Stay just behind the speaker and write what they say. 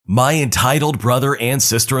My entitled brother and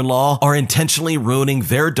sister-in-law are intentionally ruining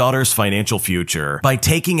their daughter's financial future by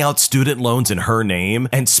taking out student loans in her name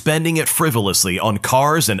and spending it frivolously on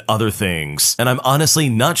cars and other things, and I'm honestly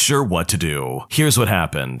not sure what to do. Here's what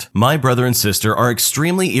happened. My brother and sister are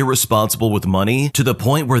extremely irresponsible with money to the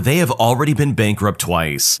point where they have already been bankrupt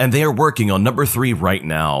twice, and they are working on number 3 right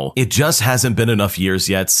now. It just hasn't been enough years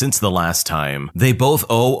yet since the last time. They both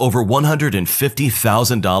owe over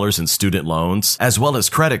 $150,000 in student loans, as well as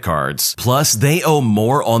credit cards. Plus, they owe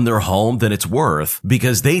more on their home than it's worth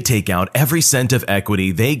because they take out every cent of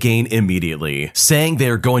equity they gain immediately, saying they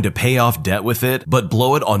are going to pay off debt with it, but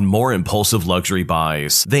blow it on more impulsive luxury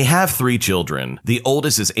buys. They have 3 children. The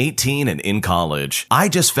oldest is 18 and in college. I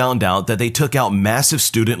just found out that they took out massive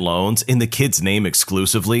student loans in the kid's name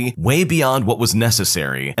exclusively, way beyond what was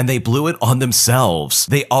necessary, and they blew it on themselves.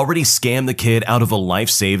 They already scammed the kid out of a life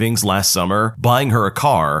savings last summer, buying her a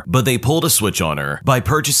car, but they pulled a switch on her by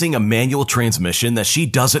purchasing a manual transmission that she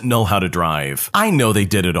doesn't know how to drive. I know they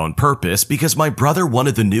did it on purpose because my brother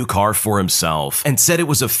wanted the new car for himself and said it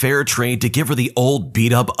was a fair trade to give her the old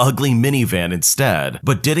beat-up ugly minivan instead,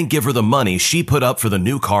 but didn't give her the money she put up for the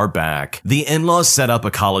new car back. The in-laws set up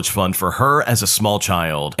a college fund for her as a small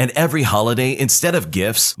child, and every holiday, instead of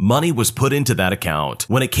gifts, money was put into that account.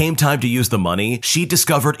 When it came time to use the money, she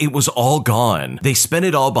discovered it was all gone. They spent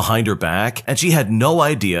it all behind her back, and she had no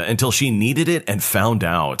idea until she needed it and found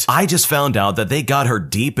out. I just found out that they got her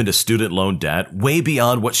deep into student loan debt, way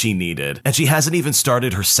beyond what she needed, and she hasn't even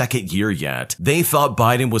started her second year yet. They thought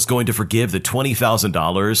Biden was going to forgive the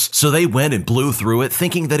 $20,000, so they went and blew through it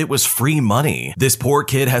thinking that it was free money. This poor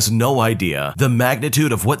kid has no idea the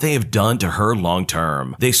magnitude of what they have done to her long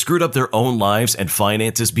term. They screwed up their own lives and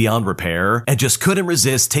finances beyond repair and just couldn't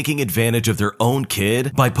resist taking advantage of their own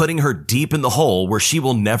kid by putting her deep in the hole where she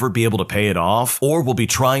will never be able to pay it off or will be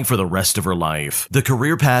trying for the rest of her life. The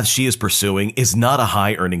career path she is pursuing is not a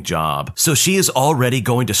high-earning job, so she is already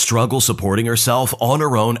going to struggle supporting herself on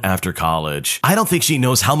her own after college. I don't think she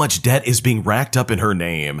knows how much debt is being racked up in her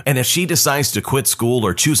name, and if she decides to quit school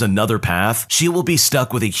or choose another path, she will be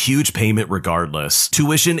stuck with a huge payment regardless.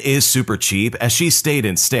 Tuition is super cheap as she stayed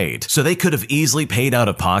in state, so they could have easily paid out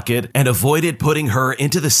of pocket and avoided putting her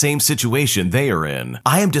into the same situation they are in.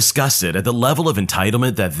 I am disgusted at the level of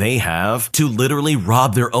entitlement that they have to literally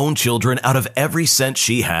rob their own children out of every cent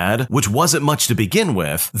she had, which wasn't much to begin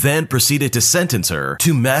with, then proceeded to sentence her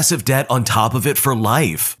to massive debt on top of it for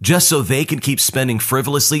life, just so they can keep spending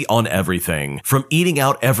frivolously on everything, from eating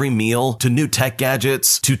out every meal to new tech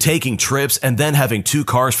gadgets to taking trips and then having 2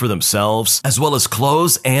 cars for themselves, as well as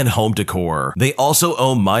clothes and home decor. They also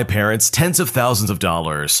owe my parents tens of thousands of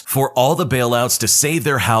dollars for all the bailouts to save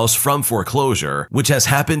their house from foreclosure, which has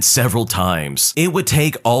happened several times. It would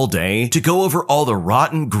take all day to go over all the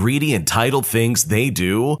rotten, greedy, entitled things they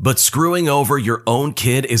do, but screwing over your own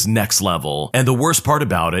kid is next level. And the worst part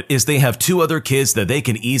about it is they have 2 other kids that they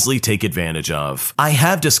can easily take advantage of. I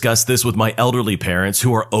have discussed this with my elderly parents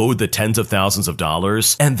who are owed the tens of thousands of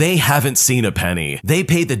dollars, and they haven't seen a penny. They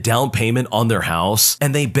paid the down payment on their house,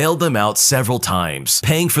 and they bailed them out several times,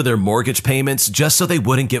 paying for their mortgage payments just so they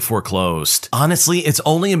wouldn't get foreclosed. Honestly, it's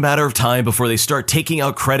only a matter of time before they start taking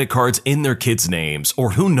out credit cards in their kids' names,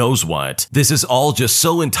 or who knows what. This is all just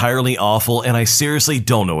so entirely awful, and I seriously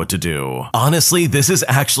don't know what to do. Honestly, this is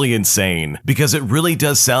actually insane, because it really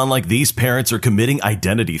does sound like these parents are committing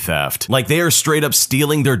identity theft. Like they are straight up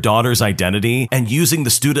stealing their daughter's identity and using the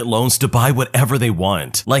student loans to buy whatever they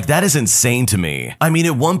want. Like that is insane to me. I mean,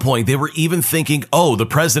 at one point they were even thinking, oh, the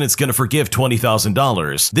president's gonna forgive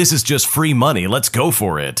 $20,000. This is just free money, let's go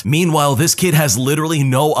for it. Meanwhile, this kid has literally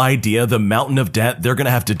no idea the mountain of debt they're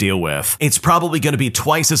gonna have to deal with. It's probably gonna be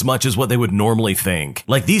twice as much as what they would normally think.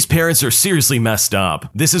 Like these parents are seriously messed up.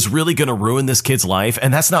 This is really gonna ruin this kid's life,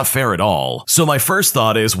 and that's not fair at all. So my first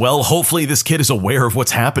thought is, well, hopefully this kid is aware of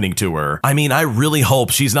what's happening to her. I mean, I really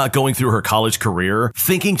hope she's not going through her college career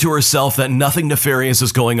thinking to herself that nothing nefarious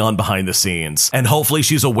is going on behind the scenes, and hopefully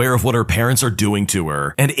she's aware of what her parents are doing to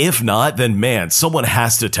her. And if not, then man, someone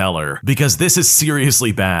has to tell her, because this is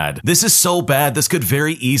seriously bad. This is so bad, this could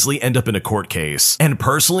very easily end up in a court case. And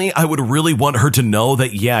personally, I would really want her to know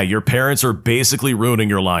that, yeah, your parents are basically ruining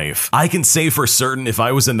your life. I can say for certain if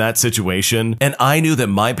I was in that situation and I knew that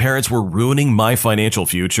my parents were ruining my financial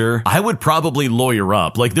future, I would probably lawyer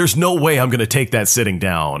up. Like there's no way I'm gonna take that sitting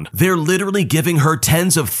down. They're literally giving her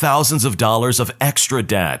tens of thousands of dollars of extra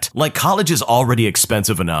debt. Like college is already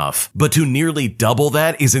expensive enough, but to nearly double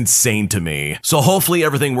that is insane to me. So hopefully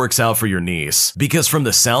everything works out for your niece, because from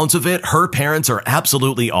the sounds of it, her parents are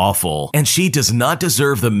absolutely awful, and she does not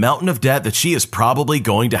deserve the mountain of debt that she is probably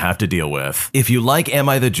going to have to deal with. If you like Am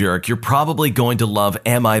I the Jerk, you're probably going going to love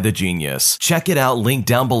Am I the Genius? Check it out, link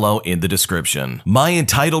down below in the description. My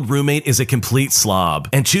entitled roommate is a complete slob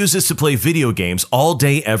and chooses to play video games all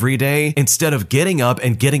day every day instead of getting up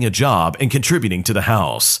and getting a job and contributing to the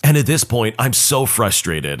house. And at this point, I'm so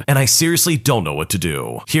frustrated and I seriously don't know what to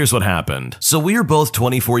do. Here's what happened. So we are both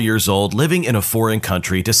 24 years old, living in a foreign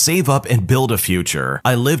country to save up and build a future.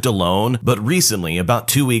 I lived alone, but recently, about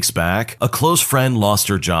 2 weeks back, a close friend lost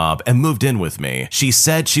her job and moved in with me. She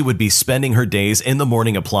said she would be spending her days in the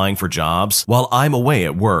morning applying for jobs while I'm away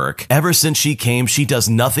at work. Ever since she came, she does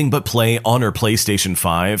nothing but play on her PlayStation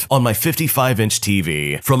 5 on my 55-inch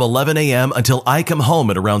TV from 11 a.m. until I come home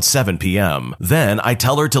at around 7 p.m. Then I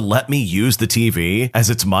tell her to let me use the TV as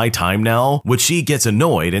it's my time now, which she gets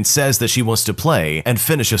annoyed and says that she wants to play and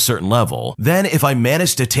finish a certain level. Then if I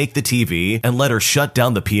manage to take the TV and let her shut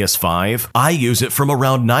down the PS5, I use it from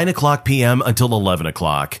around 9 o'clock p.m. until 11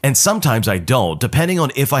 o'clock. And sometimes I don't, depending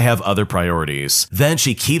on if I have other priorities. Then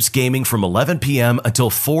she keeps gaming from 11 p.m. until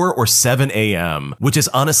 4 or 7 a.m., which is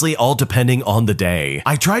honestly all depending on the day.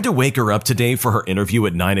 I tried to wake her up today for her interview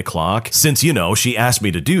at 9 o'clock, since, you know, she asked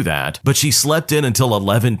me to do that, but she slept in until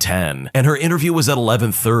 11:10, and her interview was at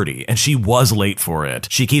 11:30, and she was late for it.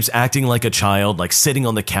 She keeps acting like a child, like sitting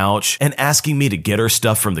on the couch and asking me to get her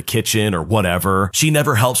stuff from the kitchen or whatever. She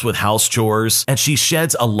never helps with house chores, and she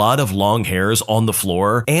sheds a lot of long hairs on the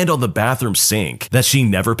floor and on the bathroom sink that she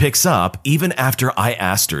never picks up even after I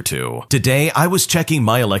asked her to. Today, I was checking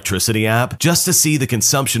my electricity app just to see the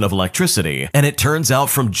consumption of electricity, and it turns out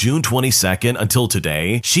from June 22nd until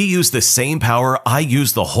today, she used the same power I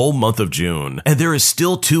used the whole month of June, and there is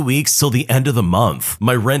still 2 weeks till the end of the month.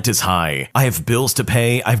 My rent is high, I have bills to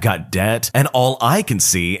pay, I've got debt, and all I can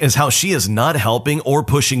see is how she is not helping or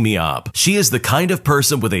pushing me up. She is the kind of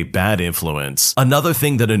person with a bad influence. Another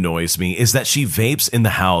thing that annoys me is that she vapes in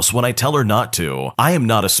the house when I tell her not to. I am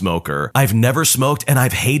not a smoker. I've never smoked and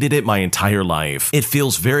I've hated it my entire life. It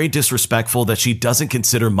feels very disrespectful that she doesn't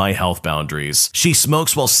consider my health boundaries. She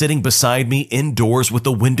smokes while sitting beside me indoors with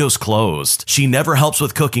the windows closed. She never helps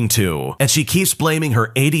with cooking too, and she keeps blaming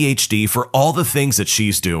her ADHD for all the things that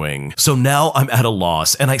she's doing. So now I'm at a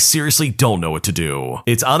loss and I seriously don't know what to do.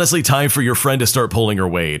 It's honestly time for your friend to start pulling her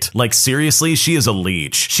weight. Like seriously, she is a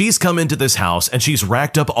leech. She's come into this house and she's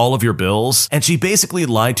racked up all of your bills, and she basically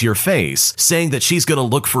lied to your face, saying that she's gonna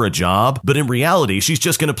look for a job, but in reality, she's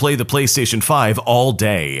just gonna play the PlayStation 5 all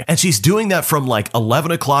day. And she's doing that from like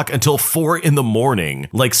 11 o'clock until 4 in the morning.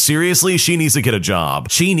 Like seriously, she needs to get a job.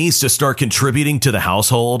 She needs to start contributing to the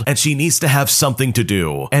household, and she needs to have something to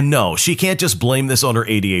do. And no, she can't just blame this on her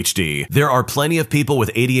ADHD. There are plenty of people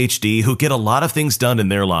with ADHD who get a lot of things done in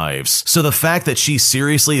their lives. So the fact that she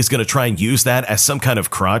seriously is gonna try and use that as some kind of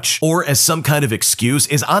crutch or as some kind of excuse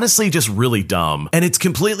is honestly just really dumb. And it's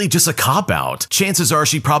completely just a cop-out. Chances are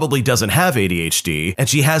she probably doesn't have ADHD, and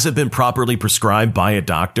she hasn't been properly prescribed by a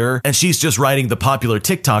doctor, and she's just riding the popular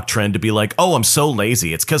TikTok trend to be like, oh, I'm so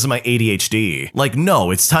lazy, it's because of my ADHD. Like,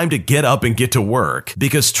 no, it's time to get up and get to work.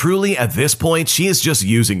 Because truly, at this point, she is just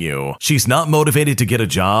using you. She's not motivated to get a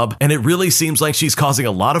job, and it really seems like she's causing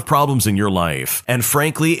a lot of problems in your life. And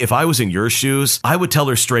frankly, if I was in your shoes, I would tell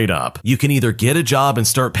her straight up, you can either get a job and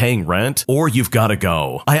start paying rent, or you've got to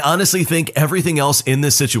go. I honestly think everything else in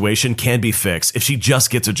this situation can be fixed if she just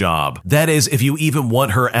gets a job. That is, if you even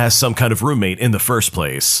want her as some kind of roommate in the first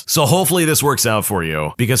place. So hopefully this works out for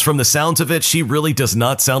you, because from the sounds of it, she really does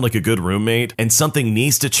not sound like a good roommate, and something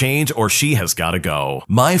needs to change or she has got to go.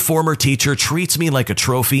 My former teacher treats me like a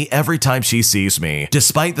trophy every time she sees me,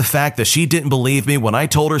 despite the fact that she didn't believe me when I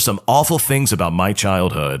told her some awful things about my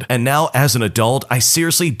childhood. And now, as an adult, I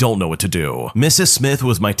seriously don't know what to do. Mrs. Smith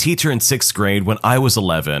was my teacher in 6th grade when I was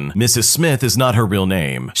 11. Mrs. Smith is not her real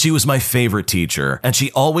name. She was my favorite teacher, and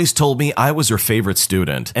she always told me I was her favorite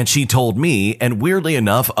student. And she told me, and weirdly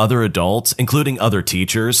enough, other adults, including other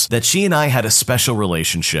teachers, that she and I had a special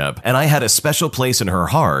relationship, and I had a special place in her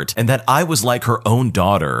heart, and that I was like her own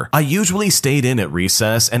daughter. I usually stayed in at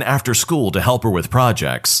recess and after school to help her with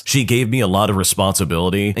projects. She gave me a lot of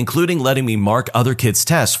responsibility, including letting me mark other kids'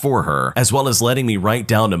 tests for her, as well as letting me write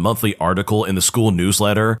down a monthly article in the school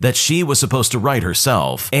newsletter that she was supposed to write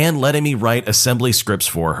herself, and letting me write assembly scripts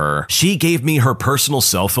for her. She gave me her personal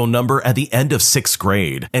cell phone number at the end of 6th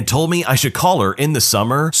grade and told me I should call her in the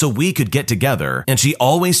summer so we could get together, and she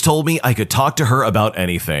always told me I could talk to her about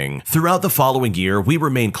anything. Throughout the following year, we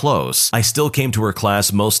remained close. I still came to her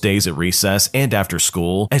class most days at recess and after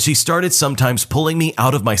school, and she started sometimes pulling me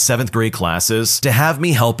out of my 7th grade classes to have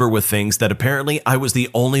me help her with things that apparently I was the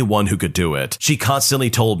only one who could do it. She constantly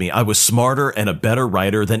told me I was smarter and a better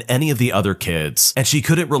writer than any of the other kids, and she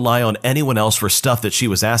couldn't rely on anyone else for stuff that she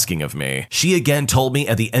was asking of me. She again told me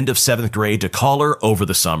at the end of 7th grade to call her over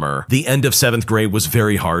the summer. The end of 7th grade was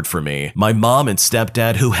very hard for me. My mom and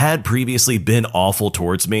stepdad, who had previously been awful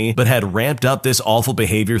towards me, but had ramped up this awful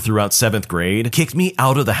behavior throughout 7th grade, kicked me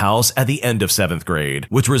out of the house at the end of 7th grade,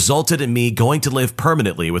 which resulted in me going to live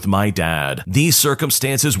permanently with my dad. These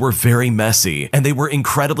circumstances were very messy, and they were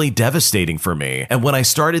incredibly devastating for me. And when I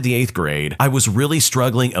started the 8th grade, I was really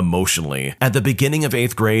struggling emotionally. At the beginning of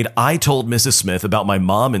 8th grade, I told Mrs. Smith about my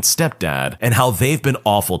mom and stepdad and how they've been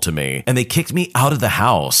awful to me, and they kicked me out of the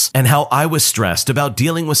house, and how I was stressed about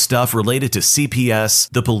dealing with stuff related to CPS,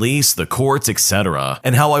 the police, the courts, etc.,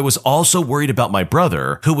 and how I was also worried about my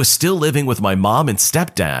brother, who was still living with my mom and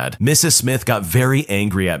stepdad. Mrs. Smith got very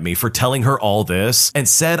angry at me for telling her all this and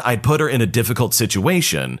said I'd put her in a difficult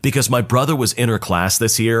situation because my brother was in her class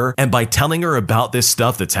this year, and by telling her about this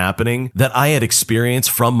stuff that's happening that I had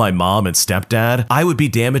experienced from my mom and stepdad, I would be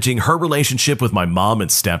damaging her relationship with my mom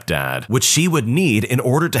and stepdad, which she would need in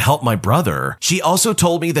order to help my brother. She also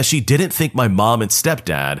told me that she didn't think my mom and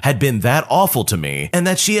stepdad had been that awful to me, and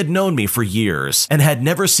that she had known me for years and had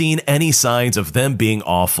never seen any signs of them being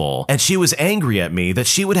awful, and she was angry at me that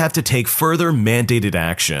she would have to take further mandated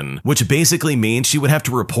action, which basically means she would have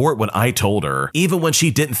to report what I told her, even when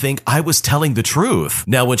she didn't think I was telling the truth.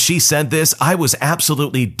 Now, when she said this, I was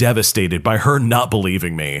absolutely devastated by her not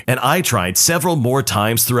believing me, and I tried several more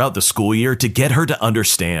times throughout the school year to get her to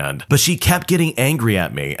understand, but she kept getting angry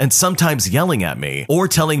at me and sometimes yelling at me, or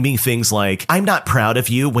telling me things like, "I'm not proud of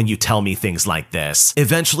you when you tell me things like this."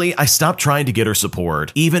 Eventually, I stopped trying to get her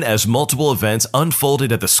support, even as multiple events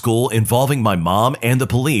unfolded at the school involving my mom and the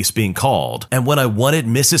police being called. And when I wanted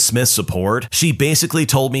Mrs. Smith's support, she basically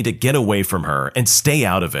told me to get away from her and stay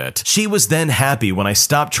out of it. She was then happy when I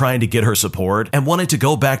stopped trying to get her support and wanted to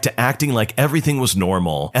go back to acting like everything was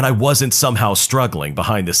normal and I wasn't somehow struggling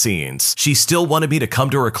behind the scenes. She still wanted me to come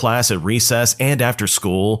to her class at recess and after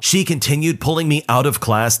school. She continued pulling me out of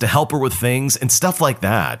class to help her with things and stuff like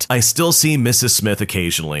that. I still see Mrs. Smith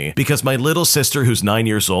occasionally because my little sister, who's 9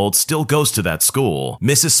 years old, still goes to that school.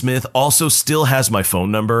 Mrs. Smith also still has my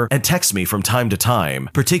phone number and texts me from time to time,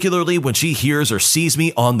 particularly when she hears or sees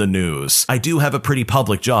me on the news. I do have a pretty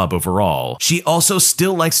public job overall. She also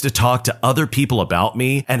still likes to talk to other people about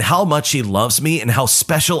me and how much she loves me and how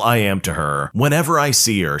special I am to her. Whenever I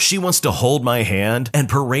see her, she wants to hold my hand and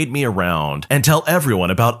parade me around and tell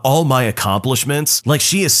everyone about all my accomplishments like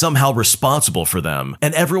she is somehow responsible for them.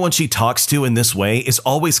 And everyone she talks to in this way is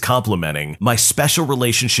always complimenting my special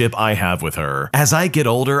relationship I have with her. As I get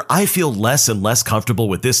older, I feel less and less comfortable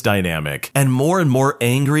with this dynamic and more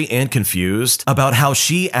angry and confused about how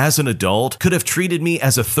she, as an adult, could have treated me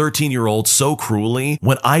as a 13-year-old so cruelly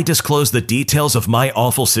when I disclosed the details of my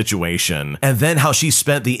awful situation, and then how she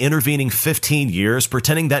spent the intervening 15 years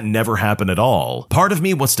pretending that never happened at all. Part of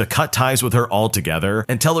me wants to cut ties with her altogether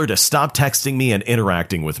and tell her to stop texting me and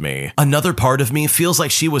interacting with me. Another part of me feels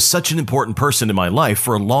like she was such an important person in my life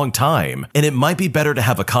for a long time, and it might be better to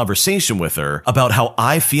have a conversation with her about how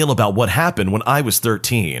I feel about what happened when I was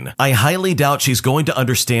 13. I highly doubt she's going to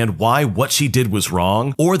understand why what she did was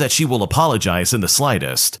wrong, or that she will apologize in the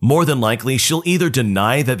slightest. More than likely, she'll either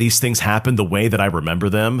deny that these things happened the way that I remember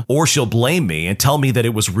them, or she'll blame me and tell me that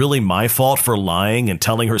it was really my fault for lying and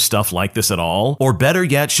telling her stuff like this at all, or better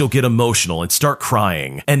yet, she'll get emotional and start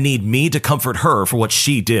crying and need me to comfort her for what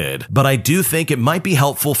she did. But I do think it might be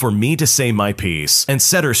helpful for me to say my piece and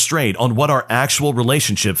set her straight on what our actual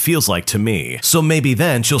relationship feels like to me. So maybe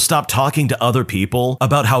then she'll stop talking to other people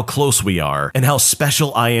about how close we are and how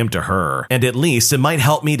special I am to her, and at least it might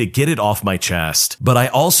help me to get it off my chest. But I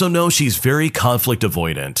also know she's very conflict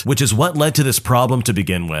avoidant, which is what led to this problem to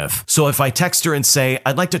begin with. So if I text her and say,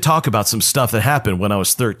 I'd like to talk about some stuff that happened when I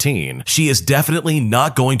was 13, she is definitely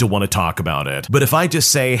not going to want to talk about it. But if I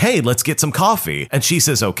just say, hey, let's get some coffee, and she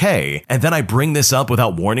says okay, and then I bring this up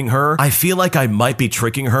without warning her, I feel like I might be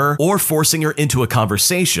tricking her or forcing her into a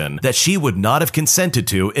conversation that she would not have consented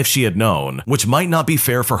to if she had known, which might not be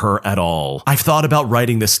fair for her at all. I've thought about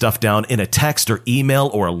writing this stuff down in a text or email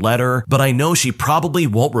or a letter, but I know she probably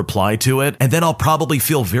won't reply to it, and then I'll probably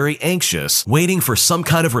feel very anxious, waiting for some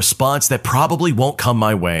kind of response that probably won't come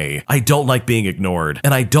my way. I don't like being ignored,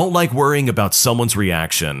 and I don't like worrying about someone's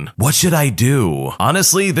reaction. What should I do?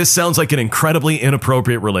 Honestly, this sounds like an incredibly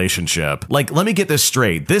inappropriate relationship. Like, let me get this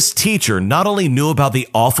straight. This teacher not only knew about the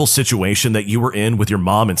awful situation that you were in with your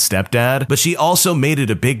mom and stepdad, but she also made it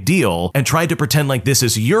a big deal and tried to pretend like this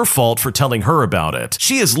is your fault for telling her about it.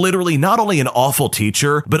 She is literally not only an awful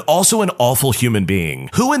teacher, but also an awful human being.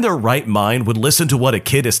 Who in their right mind would listen to what a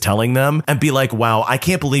kid is telling them and be like, wow, I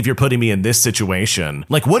can't believe you're putting me in this situation.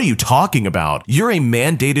 Like, what are you talking about? You're a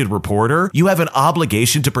mandated reporter. You have an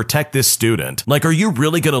obligation to protect this student student. Like, are you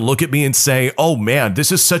really going to look at me and say, oh man,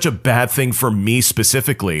 this is such a bad thing for me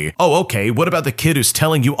specifically? Oh, okay, what about the kid who's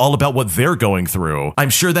telling you all about what they're going through? I'm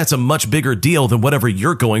sure that's a much bigger deal than whatever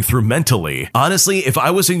you're going through mentally. Honestly, if I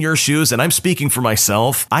was in your shoes, and I'm speaking for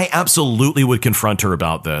myself, I absolutely would confront her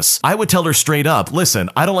about this. I would tell her straight up, listen,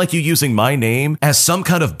 I don't like you using my name as some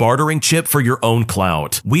kind of bartering chip for your own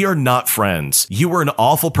clout. We are not friends. You were an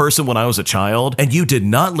awful person when I was a child, and you did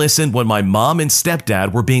not listen when my mom and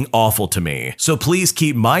stepdad were being awful to me. So please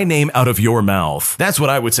keep my name out of your mouth. That's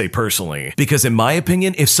what I would say personally. Because in my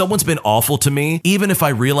opinion, if someone's been awful to me, even if I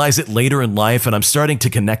realize it later in life and I'm starting to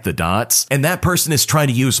connect the dots, and that person is trying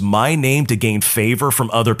to use my name to gain favor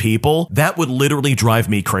from other people, that would literally drive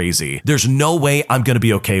me crazy. There's no way I'm going to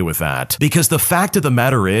be okay with that. Because the fact of the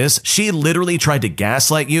matter is, she literally tried to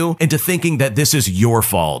gaslight you into thinking that this is your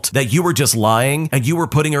fault, that you were just lying and you were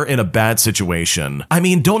putting her in a bad situation. I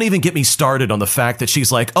mean, don't even get me started on the fact that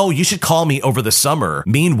she's like, oh, you should call me over the summer.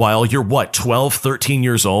 Meanwhile, you're what, 12, 13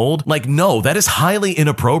 years old? Like, no, that is highly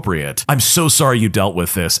inappropriate. I'm so sorry you dealt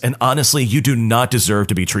with this, and honestly, you do not deserve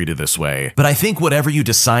to be treated this way. But I think whatever you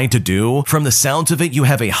decide to do, from the sounds of it, you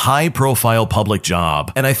have a high-profile public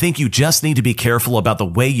job, and I think you just need to be careful about the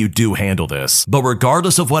way you do handle this. But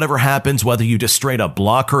regardless of whatever happens, whether you just straight up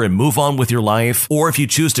block her and move on with your life, or if you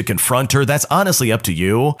choose to confront her, that's honestly up to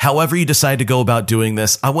you. However you decide to go about doing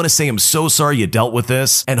this, I want to say I'm so sorry you dealt with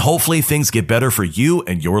this, and hopefully things get better for you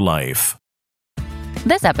and your life.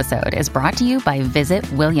 This episode is brought to you by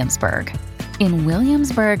Visit Williamsburg. In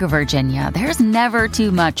Williamsburg, Virginia, there's never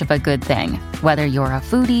too much of a good thing. Whether you're a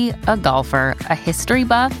foodie, a golfer, a history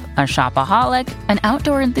buff, a shopaholic, an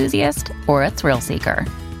outdoor enthusiast, or a thrill seeker,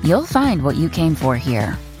 you'll find what you came for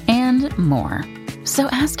here and more. So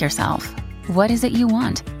ask yourself, what is it you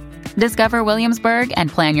want? Discover Williamsburg and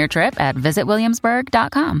plan your trip at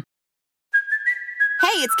visitwilliamsburg.com.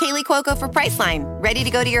 Hey, it's Kaylee Cuoco for Priceline. Ready to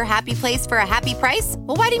go to your happy place for a happy price?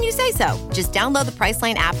 Well, why didn't you say so? Just download the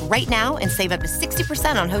Priceline app right now and save up to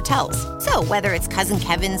 60% on hotels. So whether it's Cousin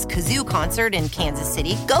Kevin's Kazoo Concert in Kansas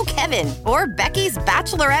City, go Kevin, or Becky's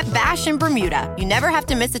Bachelorette Bash in Bermuda, you never have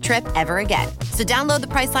to miss a trip ever again. So download the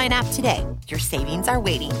Priceline app today. Your savings are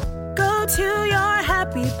waiting. Go to your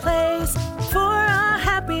happy place for a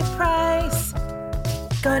happy price.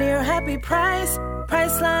 Go to your happy price,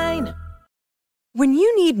 Priceline. When you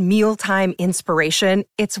need mealtime inspiration,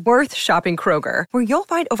 it's worth shopping Kroger, where you'll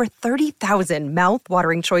find over 30,000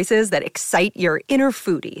 mouth-watering choices that excite your inner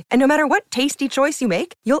foodie. And no matter what tasty choice you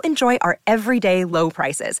make, you'll enjoy our everyday low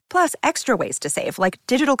prices, plus extra ways to save, like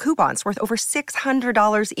digital coupons worth over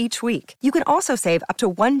 $600 each week. You can also save up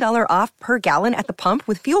to $1 off per gallon at the pump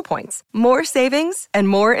with fuel points. More savings and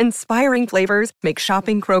more inspiring flavors make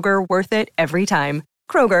shopping Kroger worth it every time.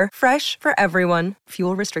 Kroger, fresh for everyone.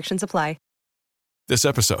 Fuel restrictions apply. This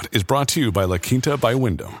episode is brought to you by La Quinta by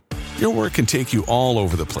Wyndham. Your work can take you all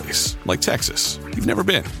over the place, like Texas. You've never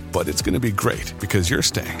been, but it's going to be great because you're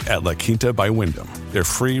staying at La Quinta by Wyndham. Their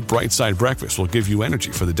free Bright Side breakfast will give you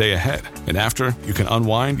energy for the day ahead. And after, you can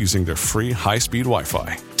unwind using their free high-speed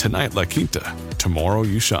Wi-Fi. Tonight, La Quinta. Tomorrow,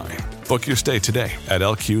 you shine. Book your stay today at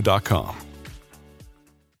LQ.com.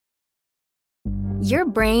 Your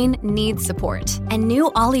brain needs support, and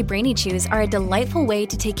new Ollie Brainy Chews are a delightful way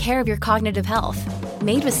to take care of your cognitive health.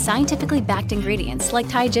 Made with scientifically backed ingredients like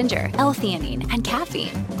Thai ginger, L-theanine, and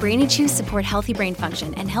caffeine, Brainy Chews support healthy brain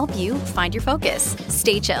function and help you find your focus,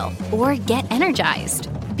 stay chill, or get energized.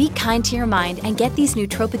 Be kind to your mind and get these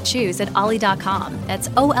nootropic chews at ollie.com.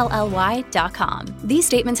 That's OLLY.com. These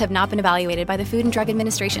statements have not been evaluated by the Food and Drug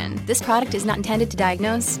Administration. This product is not intended to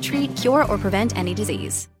diagnose, treat, cure, or prevent any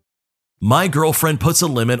disease. My girlfriend puts a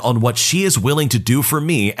limit on what she is willing to do for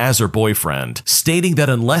me as her boyfriend, stating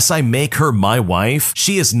that unless I make her my wife,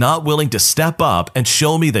 she is not willing to step up and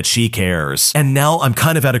show me that she cares. And now I'm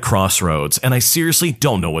kind of at a crossroads, and I seriously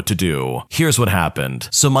don't know what to do. Here's what happened.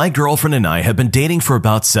 So my girlfriend and I have been dating for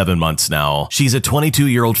about 7 months now. She's a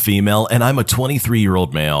 22-year-old female, and I'm a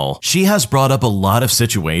 23-year-old male. She has brought up a lot of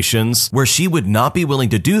situations where she would not be willing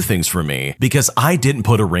to do things for me because I didn't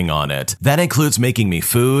put a ring on it. That includes making me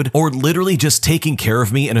food, or literally just taking care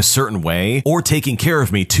of me in a certain way, or taking care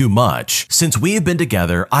of me too much. Since we have been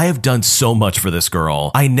together, I have done so much for this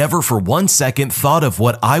girl. I never for 1 second thought of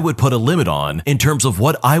what I would put a limit on in terms of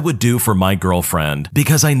what I would do for my girlfriend,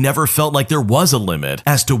 because I never felt like there was a limit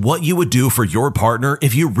as to what you would do for your partner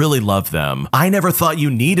if you really love them. I never thought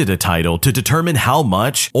you needed a title to determine how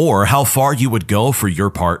much or how far you would go for your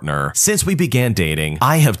partner. Since we began dating,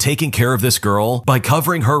 I have taken care of this girl by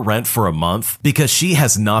covering her rent for a month because she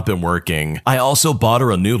has not been working. working. I also bought her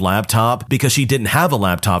a new laptop because she didn't have a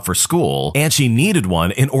laptop for school and she needed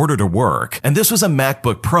one in order to work. And this was a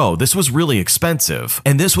MacBook Pro. This was really expensive.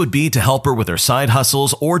 And this would be to help her with her side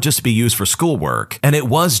hustles or just to be used for schoolwork. And it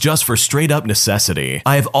was just for straight up necessity.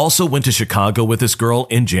 I have also went to Chicago with this girl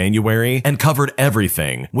in January and covered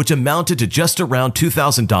everything, which amounted to just around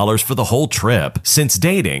 $2,000 for the whole trip. Since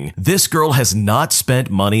dating, this girl has not spent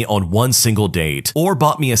money on one single date or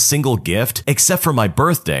bought me a single gift except for my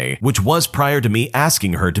birthday, which was prior to me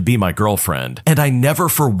asking her to be my girlfriend. And I never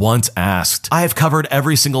for once asked. I have covered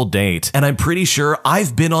every single date, and I'm pretty sure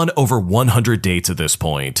I've been on over 100 dates at this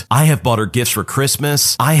point. I have bought her gifts for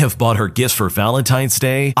Christmas. I have bought her gifts for Valentine's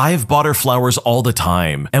Day. I have bought her flowers all the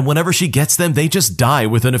time, and whenever she gets them, they just die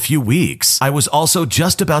within a few weeks. I was also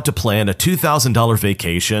just about to plan a $2,000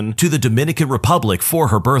 vacation to the Dominican Republic for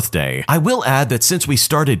her birthday. I will add that since we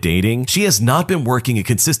started dating, she has not been working a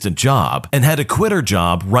consistent job and had to quit her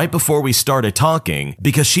job right before we started talking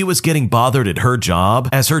because she was getting bothered at her job,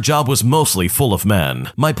 as her job was mostly full of men.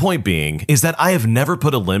 My point being is that I have never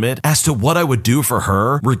put a limit as to what I would do for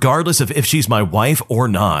her, regardless of if she's my wife or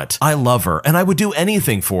not. I love her and I would do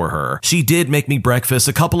anything for her. She did make me breakfast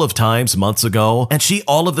a couple of times months ago, and she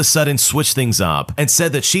all of a sudden switched things up and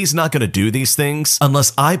said that she's not going to do these things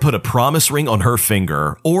unless I put a promise ring on her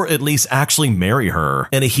finger, or at least actually marry her.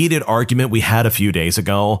 In a heated argument we had a few days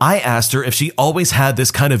ago, I asked her if she always had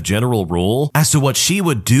this kind of general rule as to what she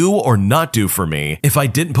would do or not do for me if I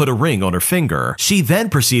didn't put a ring on her finger. She then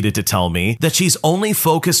proceeded to tell me that she's only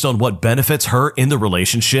focused on what benefits her in the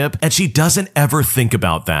relationship and she doesn't ever think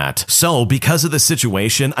about that. So because of the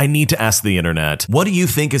situation, I need to ask the internet, what do you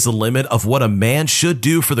think is the limit of what a man should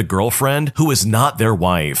do for the girlfriend who is not their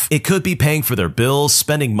wife? It could be paying for their bills,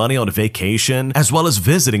 spending money on a vacation, as well as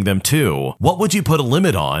visiting them too. What would you put a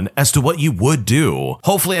limit on as to what you would do?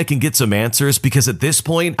 Hopefully I can get some answers, because at this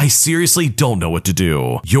point, I seriously don't know what to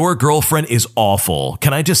do. Your girlfriend is awful.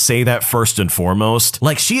 Can I just say that first and foremost?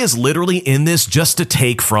 Like, she is literally in this just to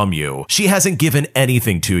take from you. She hasn't given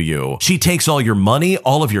anything to you. She takes all your money,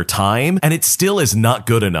 all of your time, and it still is not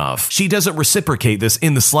good enough. She doesn't reciprocate this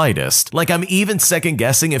in the slightest. Like, I'm even second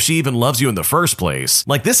guessing if she even loves you in the first place.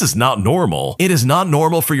 Like, this is not normal. It is not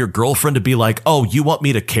normal for your girlfriend to be like, oh, you want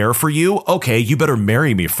me to care for you? Okay, you better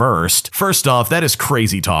marry me first. First off, that is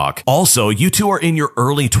crazy talk. Also, you two are in your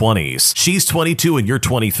early 20s. She's 22 and you're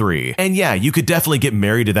 23. And yeah, you could definitely get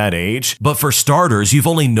married at that age, but for starters, you've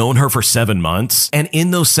only known her for 7 months, and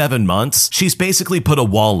in those 7 months, she's basically put a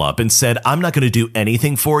wall up and said, I'm not going to do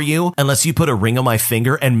anything for you unless you put a ring on my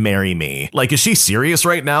finger and marry me. Like, is she serious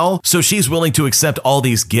right now? So she's willing to accept all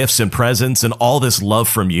these gifts and presents and all this love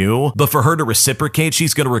from you, but for her to reciprocate,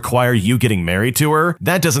 she's going to require you getting married to her?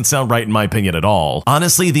 That doesn't sound right in my opinion at all.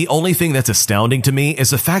 Honestly, the only thing that's astounding to me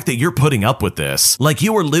is the fact that you're putting up with this. Like,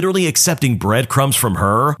 you are literally accepting breadcrumbs from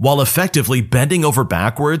her while effectively bending over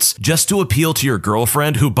backwards just to appeal to your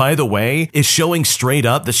girlfriend, who, by the way, is showing straight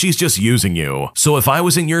up that she's just using you. So if I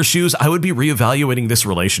was in your shoes, I would be reevaluating this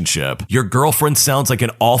relationship. Your girlfriend sounds like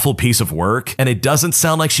an awful piece of work, and it doesn't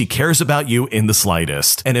sound like she cares about you in the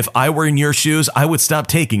slightest. And if I were in your shoes, I would stop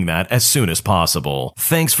taking that as soon as possible.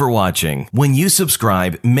 Thanks for watching. When you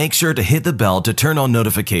subscribe, make sure to hit the bell to turn on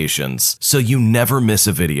notifications so you never miss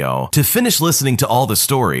a video. To finish listening to all the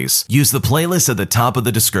stories, use the playlist at the top of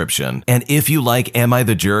the description. And if you like Am I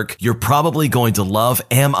the Jerk, you're probably going to love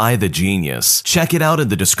Am I the Genius. Check it out in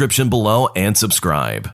the description below and subscribe.